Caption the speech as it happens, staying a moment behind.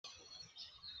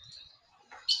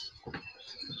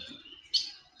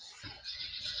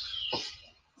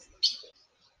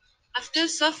After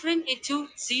suffering a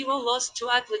 2-0 loss to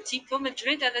Atletico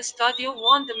Madrid at Estadio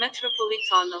Juan de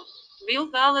Metropolitano, Real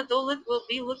Valladolid will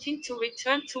be looking to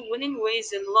return to winning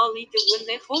ways in La Liga when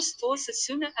they host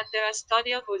Osasuna at their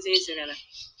Estadio José Zorrilla.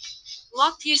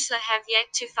 Loftusla have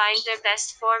yet to find their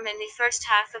best form in the first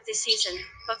half of the season,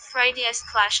 but Friday's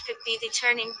clash could be the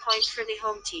turning point for the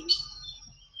home team.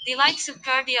 The likes of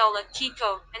Guardiola,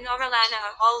 Kiko, and Orellana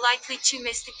are all likely to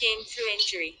miss the game through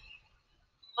injury.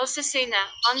 Osasuna,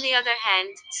 on the other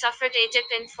hand, suffered a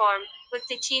dip in form, with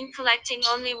the team collecting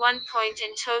only 1 point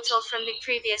in total from the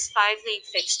previous 5 league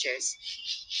fixtures.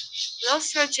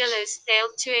 Los Rojilos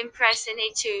failed to impress in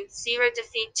a 2-0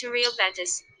 defeat to Real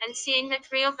Betis, and seeing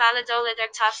that Real Valladolid are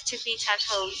tough to beat at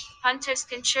home, punters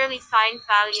can surely find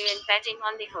value in betting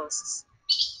on the hosts.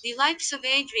 The likes of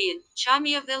Adrian,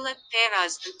 Chamiavilla,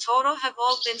 Peraz, and Toro have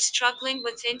all been struggling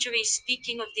with injuries.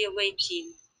 Speaking of the away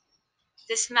team,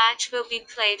 this match will be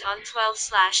played on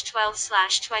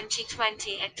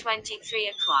 12/12/2020 at 23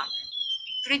 o'clock.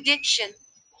 Prediction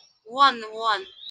 1-1.